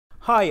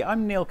Hi,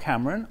 I'm Neill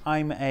Cameron.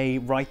 I'm a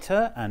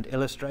writer and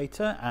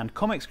illustrator and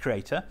comics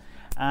creator,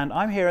 and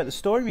I'm here at the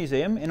Story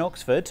Museum in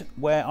Oxford,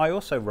 where I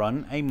also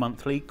run a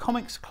monthly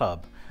comics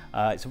club.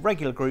 It's a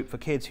regular group for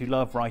kids who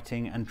love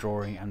writing and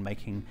drawing and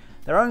making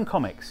their own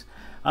comics.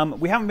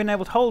 We haven't been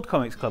able to hold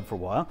Comics Club for a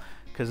while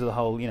because of the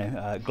whole,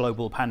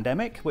 global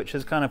pandemic, which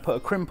has kind of put a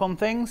crimp on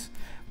things.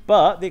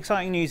 But the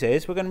exciting news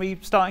is we're going to be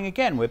starting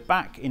again. We're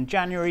back in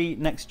January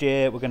next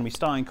year. We're going to be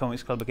starting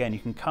Comics Club again. You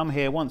can come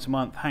here once a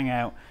month, hang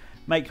out,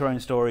 make your own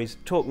stories,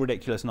 talk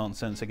ridiculous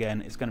nonsense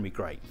again. It's going to be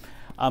great.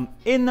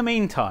 In the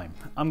meantime,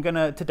 I'm going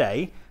to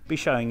today be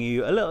showing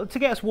you a little, to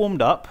get us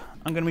warmed up,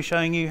 I'm going to be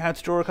showing you how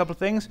to draw a couple of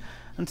things.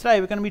 And today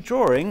we're going to be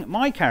drawing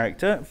my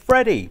character,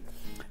 Freddy.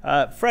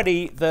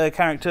 Freddy, the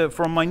character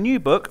from my new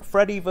book,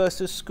 Freddy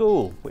vs.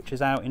 School, which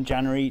is out in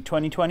January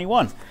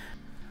 2021.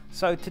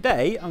 So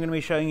today I'm going to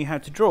be showing you how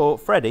to draw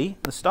Freddy,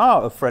 the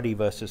star of Freddy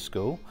vs.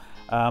 School.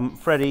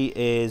 Freddy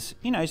is,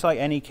 he's like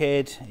any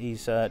kid.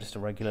 He's just a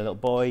regular little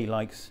boy. He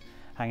likes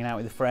hanging out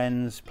with his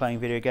friends, playing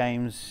video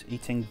games,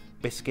 eating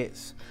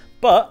biscuits.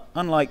 But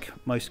unlike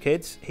most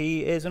kids,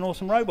 he is an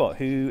awesome robot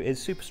who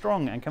is super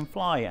strong and can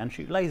fly and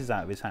shoot lasers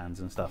out of his hands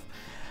and stuff.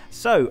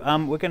 So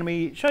we're going to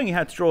be showing you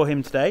how to draw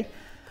him today.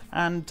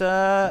 And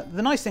the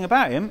nice thing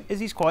about him is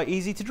he's quite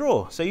easy to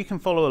draw. So you can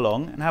follow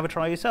along and have a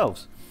try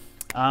yourselves.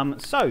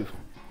 So,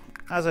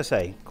 as I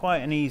say, quite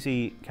an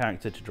easy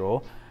character to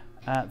draw.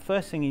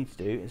 First thing you need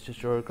to do is just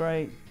draw a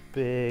great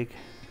big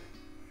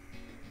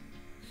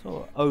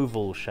sort of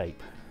oval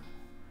shape,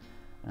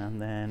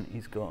 and then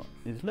he's got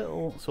his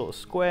little sort of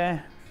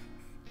square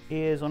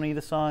ears on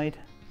either side,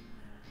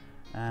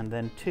 and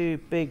then two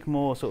big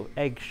more sort of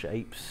egg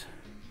shapes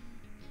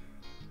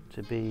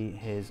to be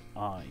his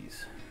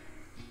eyes.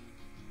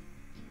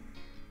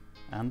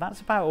 And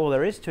that's about all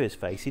there is to his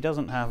face. He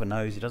doesn't have a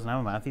nose, he doesn't have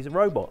a mouth, he's a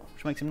robot,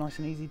 which makes him nice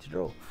and easy to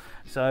draw.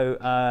 So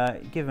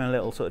give him a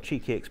little sort of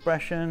cheeky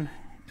expression.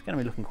 He's going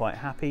to be looking quite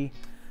happy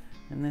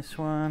in this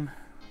one,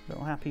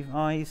 little happy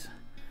eyes.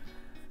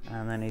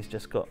 And then he's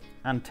just got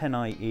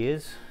antennae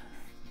ears.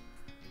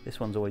 This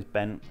one's always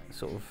bent,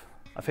 sort of,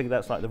 I figure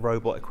that's like the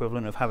robot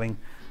equivalent of having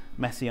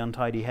messy,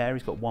 untidy hair.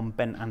 He's got one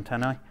bent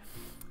antennae.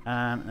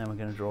 And then we're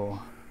going to draw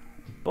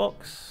a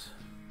box,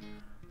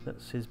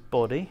 that's his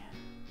body.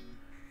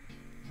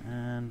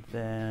 And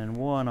then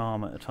one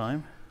arm at a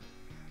time.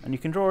 And you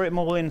can draw it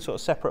all in sort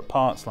of separate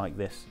parts like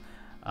this.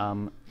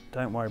 Don't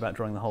worry about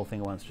drawing the whole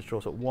thing at once, just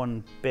draw sort of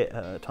one bit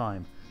at a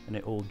time and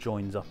it all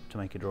joins up to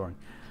make a drawing.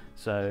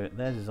 So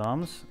there's his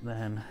arms,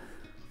 then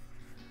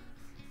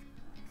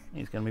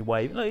he's going to be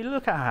waving.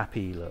 Look how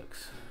happy he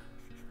looks.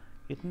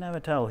 You'd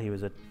never tell he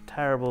was a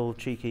terrible,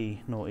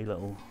 cheeky, naughty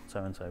little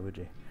so-and-so, would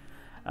you?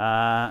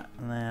 And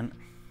then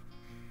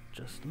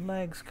just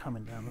legs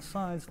coming down the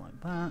sides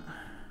like that.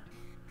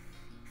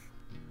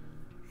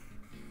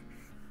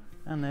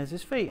 And there's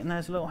his feet, and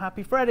there's a little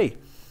happy Freddy.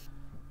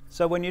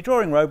 So when you're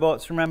drawing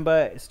robots,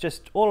 remember, it's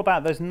just all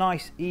about those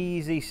nice,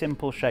 easy,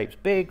 simple shapes.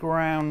 Big,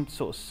 round,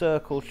 sort of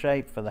circle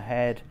shape for the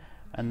head,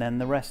 and then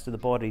the rest of the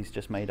body's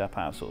just made up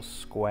out of sort of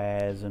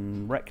squares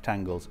and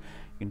rectangles.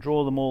 You can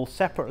draw them all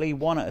separately,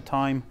 one at a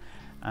time,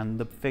 and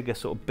the figure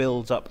sort of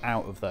builds up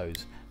out of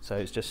those. So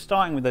it's just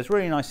starting with those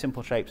really nice,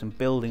 simple shapes and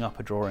building up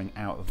a drawing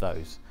out of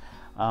those.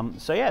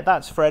 So yeah,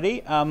 that's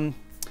Freddy.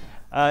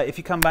 If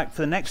you come back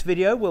for the next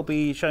video, we'll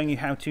be showing you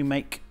how to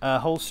make a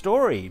whole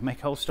story,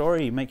 make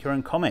your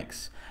own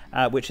comics,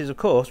 which is of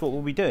course what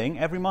we'll be doing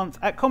every month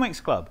at Comics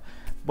Club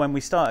when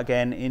we start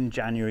again in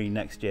January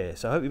next year.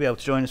 So I hope you'll be able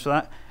to join us for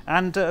that.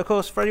 And of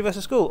course, Freddy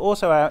vs. School,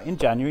 also out in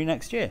January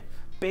next year.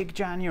 Big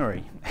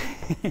January.